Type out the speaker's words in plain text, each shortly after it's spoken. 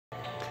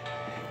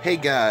Hey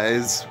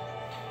guys,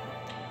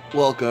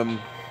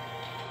 welcome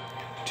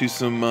to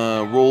some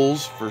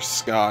rolls for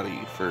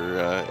Skadi for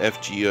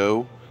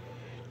FGO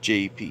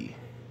JP.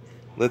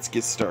 Let's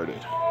get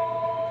started.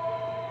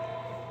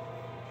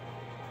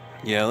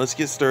 Yeah, let's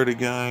get started,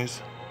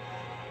 guys.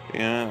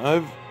 Yeah,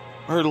 I've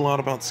heard a lot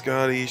about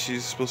Skadi.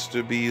 She's supposed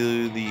to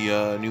be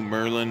the new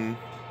Merlin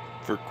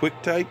for quick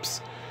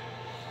types.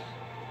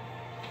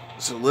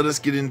 So let us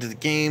get into the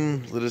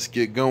game. Let us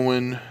get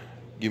going.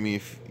 Give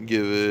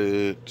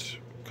it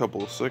a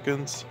couple of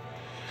seconds.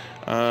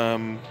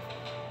 My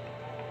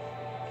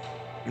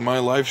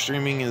live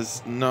streaming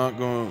is not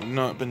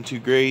been too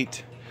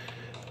great.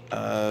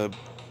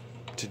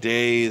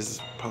 Today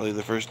is probably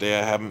the first day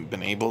I haven't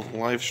been able to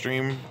live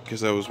stream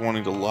because I was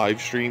wanting to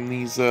live stream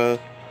these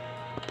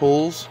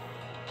pulls,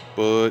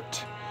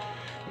 but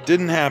it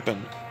didn't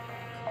happen.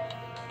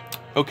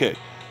 Okay,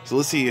 so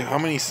let's see how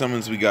many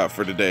summons we got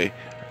for today.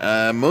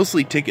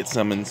 Mostly ticket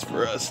summons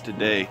for us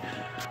today.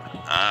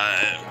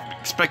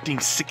 Expecting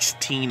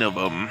 16 of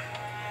them.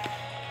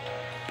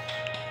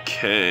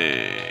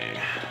 Okay.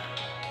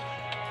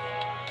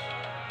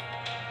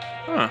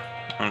 Huh.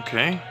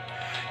 Okay.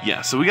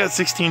 Yeah, so we got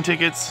 16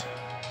 tickets.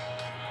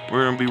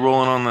 We're going to be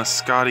rolling on the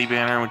Skadi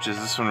banner, which is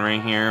this one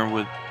right here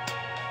with,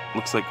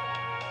 looks like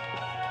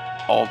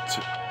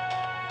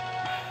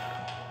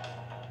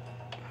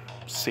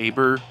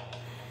Saber.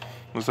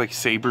 Looks like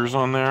Sabers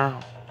on there.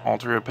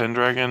 Altera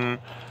Pendragon.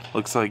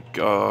 Looks like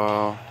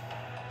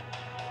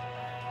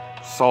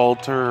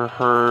Salter,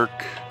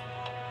 Herc.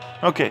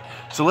 Okay,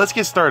 so let's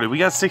get started. We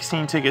got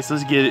 16 tickets.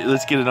 Let's get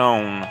it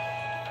on.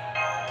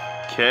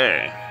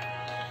 Okay.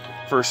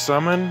 First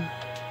summon.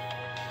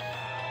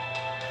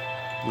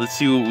 Let's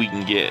see what we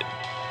can get.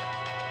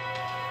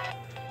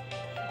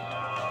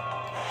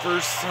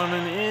 First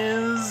summon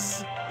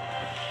is...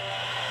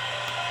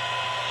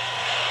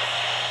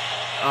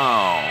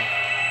 oh,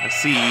 a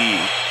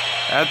CE.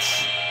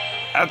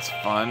 That's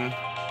fun.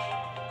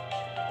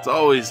 It's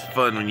always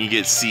fun when you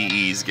get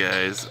CEs,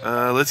 guys.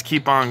 Let's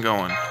keep on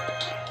going.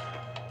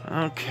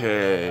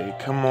 Okay,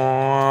 come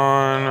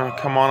on.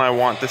 Come on, I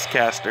want this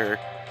caster.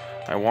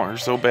 I want her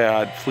so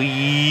bad.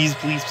 Please,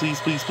 please, please,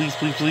 please, please,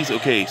 please, please.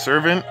 Okay,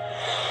 Servant.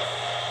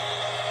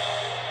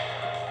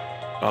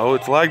 Oh,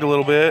 it's lagged a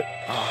little bit.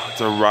 Oh,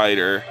 it's a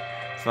rider.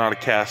 It's not a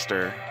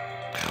caster.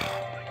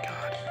 Oh my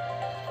god.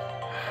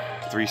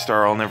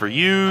 3-star I'll never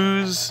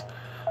use.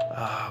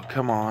 Oh,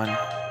 come on.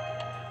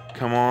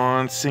 Come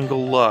on,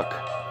 single luck.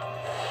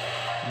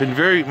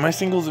 My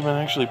singles have been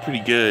actually pretty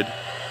good.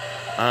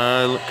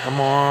 Come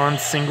on,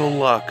 single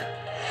luck.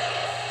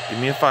 Give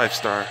me a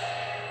 5-star.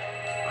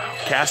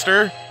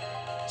 Caster?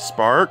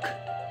 Spark?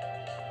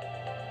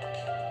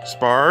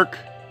 Spark?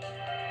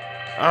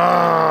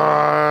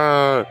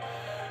 Ah!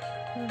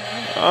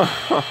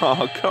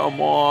 Oh,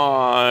 come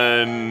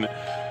on.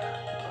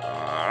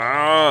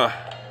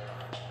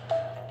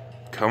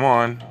 Come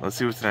on. Let's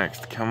see what's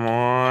next. Come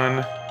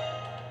on.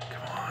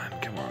 Come on,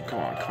 come on, come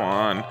on, come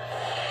on.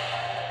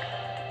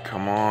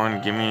 Come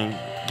on, give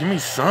me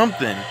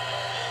something.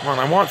 Come on,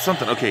 I want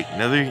something. Okay,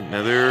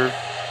 another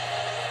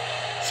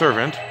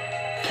Servant.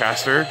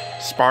 Caster.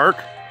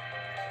 Spark.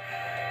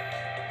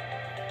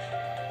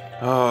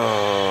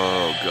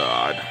 Oh,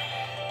 God.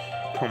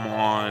 Come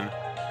on.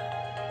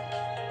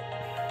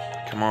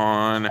 Come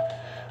on.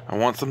 I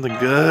want something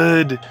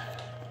good.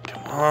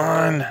 Come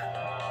on.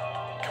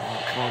 Come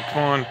on, come on,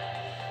 come on.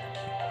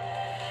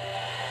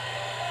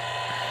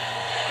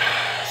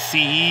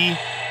 CE.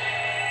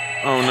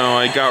 Oh no,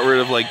 I got rid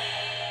of like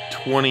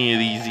 20 of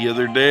these the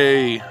other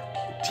day.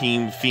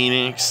 Team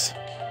Phoenix.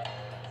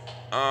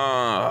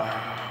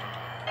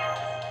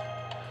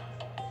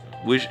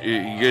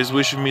 You guys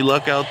wishing me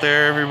luck out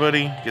there,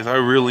 everybody? Because I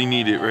really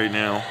need it right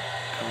now.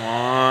 Come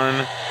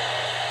on.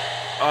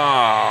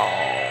 Oh.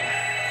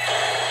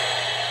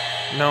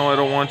 No, I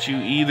don't want you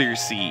either,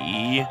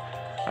 CE.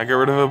 I got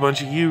rid of a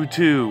bunch of you,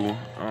 too.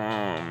 Oh,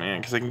 man,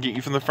 because I can get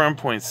you from the front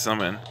point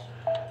summon.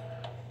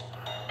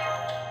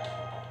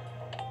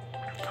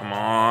 Come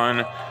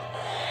on.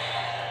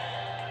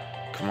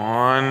 Come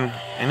on.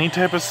 Any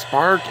type of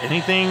spark?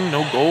 Anything?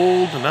 No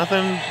gold?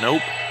 Nothing?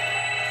 Nope.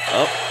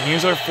 Oh,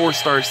 here's our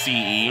 4-star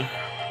CE.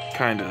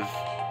 Kind of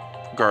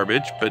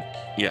garbage, but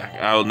yeah,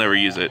 I'll never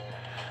use it.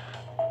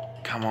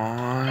 Come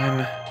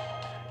on.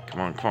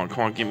 Come on, come on,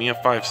 come on. Give me a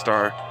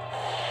 5-star.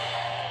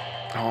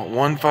 Oh,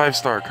 1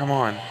 5-star. Come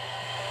on.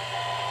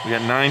 We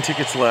got 9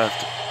 tickets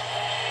left.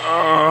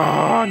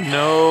 Oh,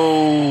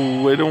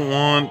 no. I don't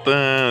want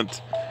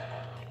that.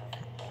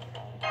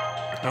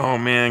 Oh,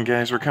 man,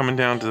 guys. We're coming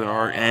down to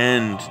our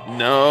end.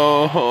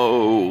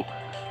 No.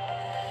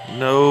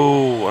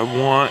 No. I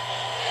want...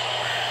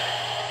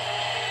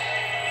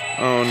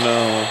 oh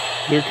no,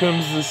 there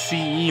comes the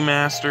CE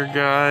master,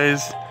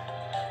 guys.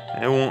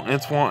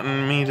 It's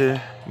wanting me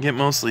to get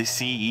mostly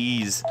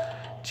CEs.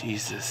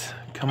 Jesus,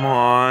 come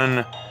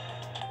on.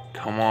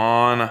 Come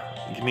on.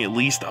 Give me at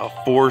least a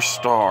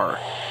 4-star.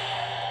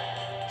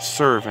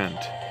 Servant.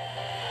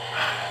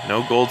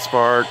 No gold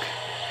spark.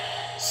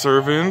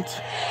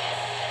 Servant.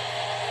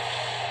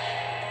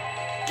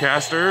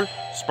 Caster?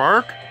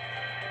 Spark?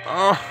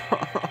 Oh,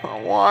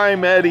 why,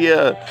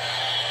 Media?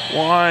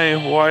 Why?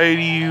 Why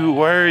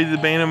are you the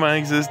bane of my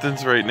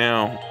existence right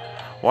now?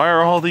 Why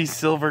are all these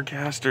silver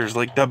casters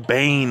like the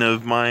bane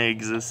of my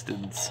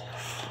existence?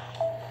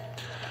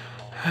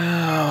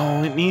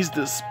 Oh, it needs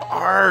to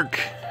spark.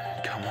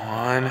 Come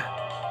on.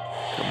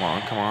 Come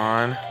on, come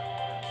on.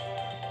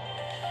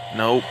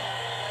 Nope.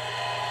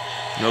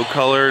 No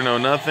color, no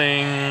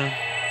nothing.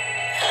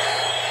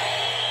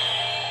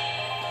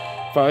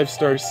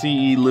 5-star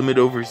CE, limit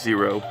over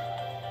 0.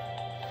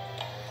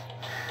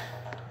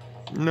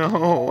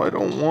 No, I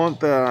don't want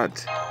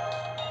that.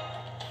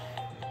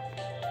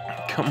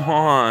 Come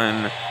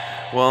on.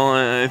 Well,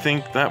 I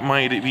think that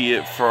might be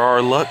it for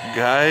our luck,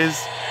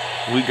 guys.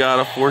 We got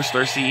a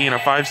 4-star CE and a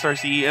 5-star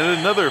CE and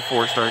another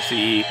 4-star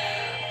CE.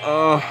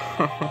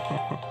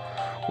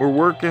 We're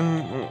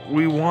working.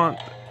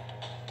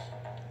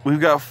 We've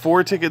got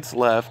 4 tickets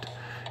left,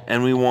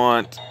 and we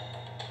want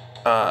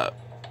the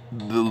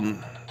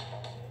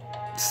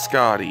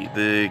Skadi,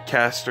 the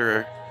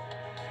caster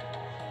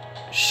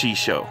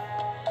Shisho.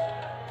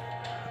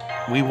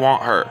 We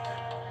want her.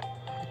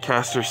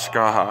 Caster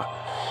Skaha.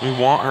 We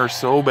want her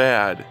so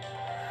bad.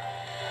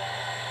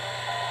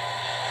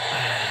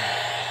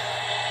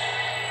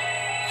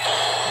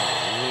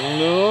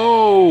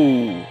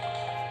 No!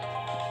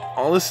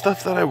 All this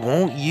stuff that I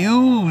won't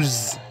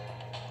use.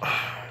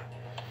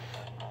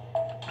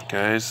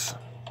 Guys,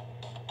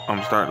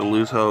 I'm starting to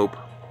lose hope.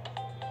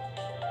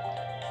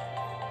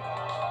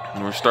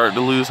 We're starting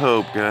to lose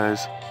hope,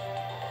 guys.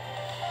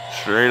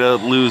 Straight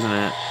up losing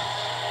it.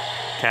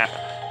 Cat.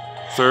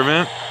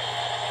 Servant.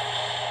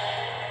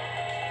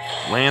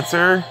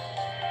 Lancer.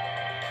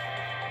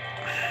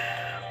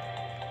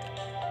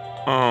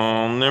 Oh,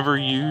 I'll never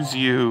use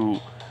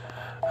you.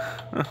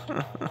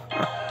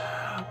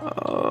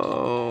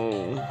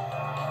 Oh.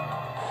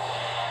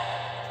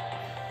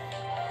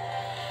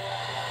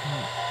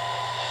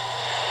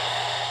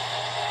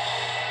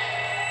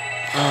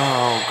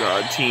 Oh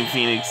God, Team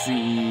Phoenix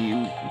C.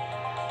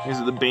 These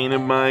are the bane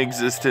of my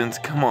existence.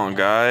 Come on,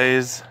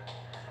 guys.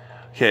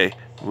 Okay,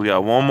 we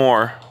got one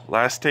more.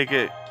 Last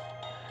ticket.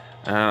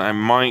 I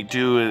might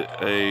do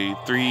a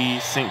 3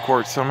 Sync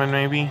Quartz summon,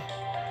 maybe.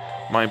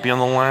 Might be on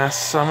the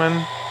last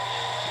summon.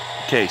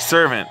 Okay,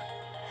 Servant.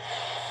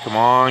 Come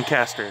on,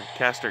 Caster.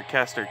 Caster,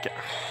 Caster.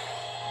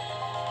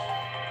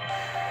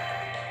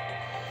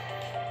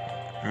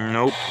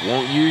 Nope,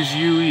 won't use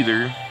you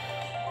either.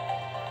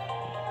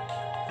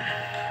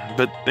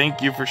 But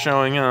thank you for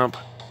showing up.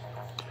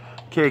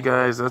 Okay,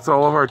 guys, that's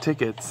all of our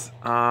tickets.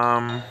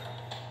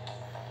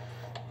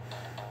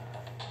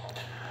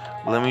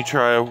 Let me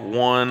try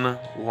one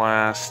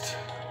last.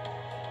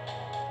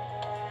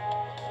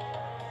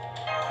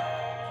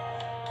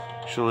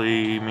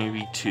 Actually,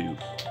 maybe 2.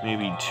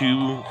 Maybe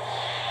 2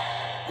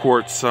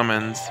 quartz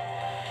summons.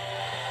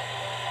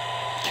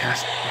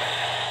 Cast.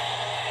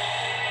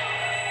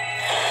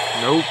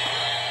 Nope,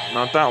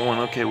 not that one.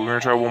 Okay, we're gonna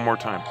try one more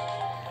time.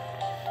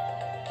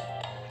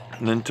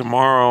 And then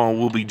tomorrow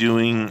we'll be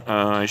doing,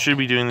 I should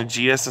be doing the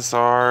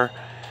GSSR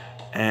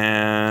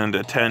and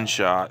a 10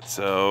 shot.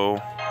 So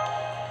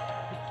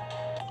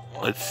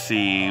let's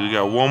see, we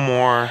got one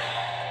more.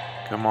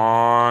 Come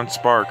on,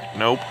 Spark.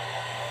 Nope.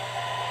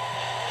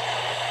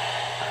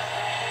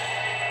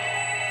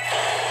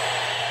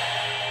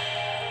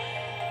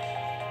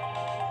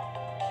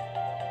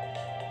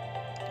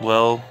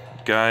 Well,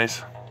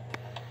 guys,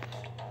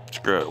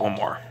 screw it. One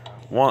more.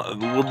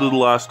 We'll do the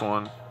last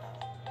one.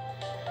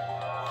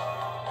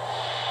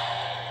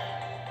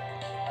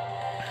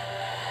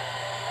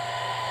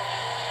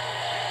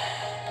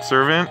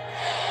 Servant.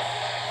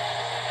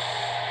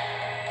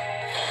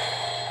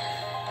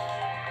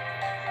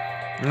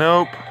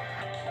 Nope.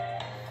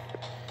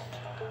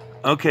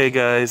 Okay,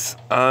 guys.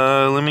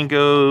 Let me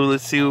go.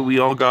 Let's see what we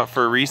all got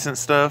for recent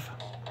stuff.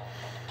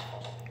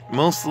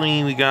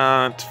 Mostly we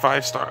got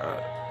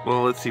 5-star.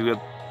 Well, let's see. We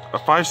got a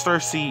 5-star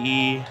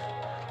CE,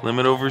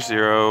 limit over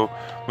 0.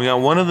 We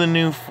got one of the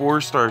new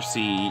 4-star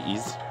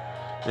CEs.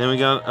 Then we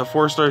got a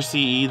 4-star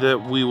CE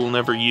that we will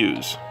never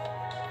use.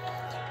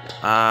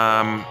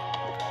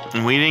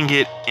 We didn't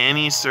get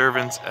any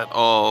servants at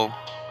all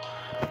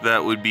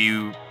that would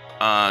be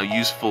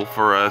useful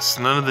for us.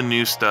 None of the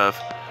new stuff.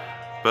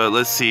 But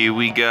let's see,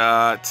 we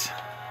got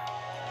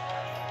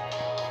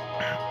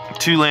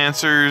 2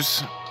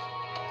 Lancers,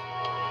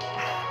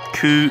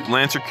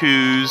 Lancer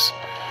Coos,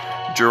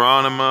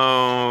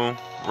 Geronimo,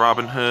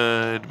 Robin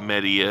Hood,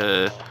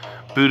 Media,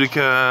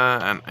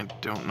 Boudica, and I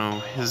don't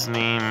know his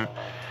name.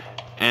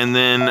 And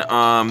then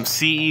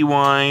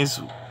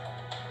CE-wise,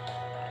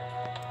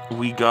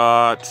 we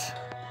got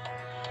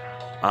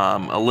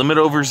a limit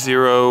over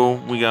 0.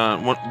 We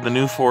got the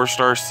new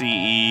 4-star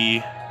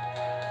CE.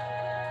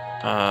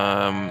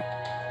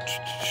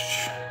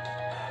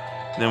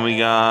 Then we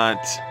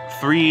got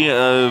 3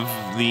 of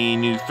the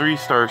new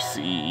 3-star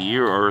CE,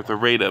 or the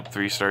rate up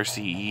 3-star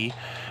CE.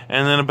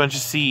 and then a bunch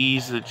of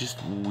CEs that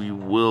just we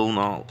will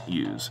not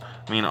use.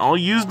 I mean, I'll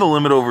use the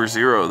limit over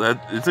 0.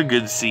 It's a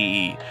good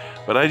CE,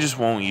 but I just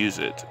won't use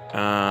it.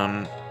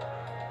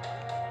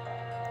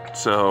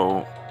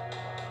 So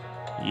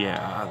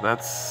yeah,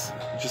 that's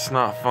just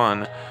not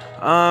fun.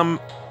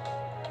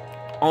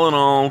 All in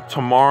all,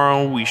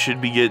 tomorrow we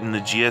should be getting the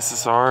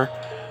GSSR.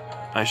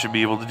 I should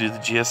be able to do the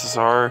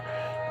GSSR.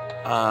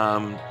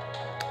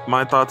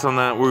 My thoughts on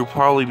that, we'll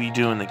probably be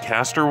doing the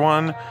caster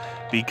one,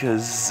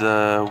 because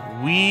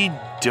we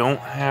don't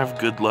have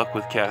good luck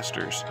with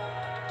casters.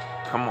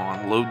 Come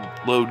on,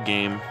 load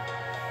game.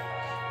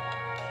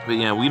 But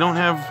yeah, we don't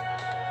have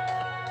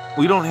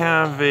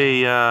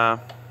a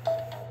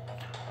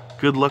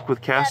good luck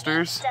with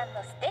casters.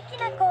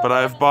 But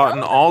I've bought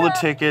all the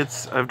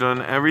tickets. I've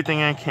done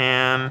everything I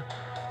can.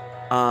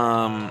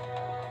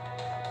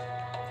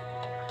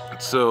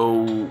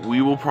 So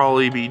we will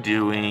probably be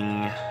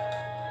doing.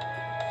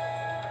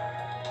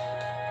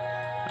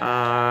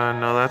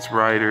 No, that's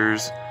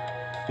Riders.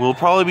 We'll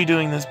probably be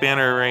doing this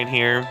banner right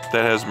here that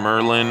has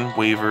Merlin,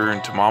 Waver,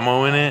 and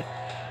Tamamo in it.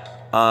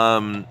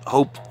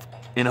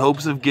 In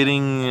hopes of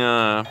getting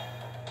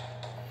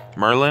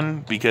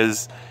Merlin,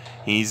 because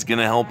he's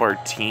gonna help our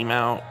team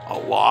out a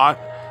lot.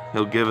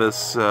 He'll give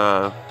us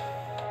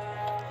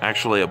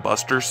actually a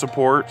Buster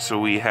support, so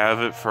we have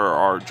it for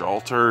our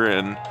Jalter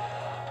and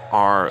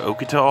our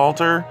Okita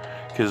altar,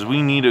 because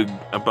we need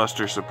a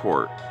Buster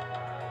support.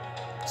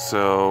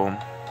 So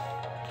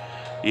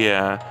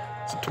yeah,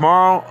 so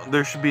tomorrow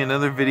there should be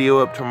another video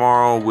up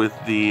tomorrow with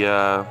the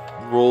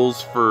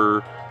rolls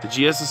for the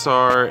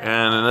GSSR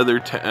and another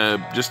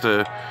just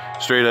a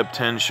straight up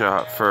 10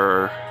 shot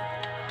for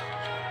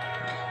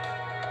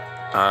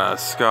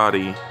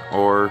Skadi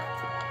or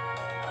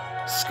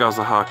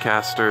Skazaha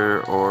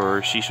caster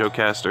or Shisho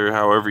caster,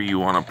 however you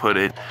want to put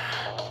it.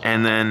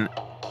 And then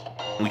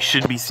we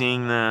should be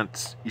seeing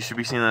that. You should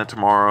be seeing that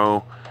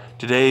tomorrow.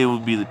 Today will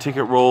be the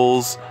ticket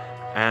rolls,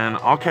 and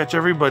I'll catch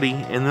everybody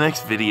in the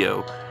next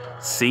video.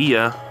 See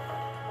ya.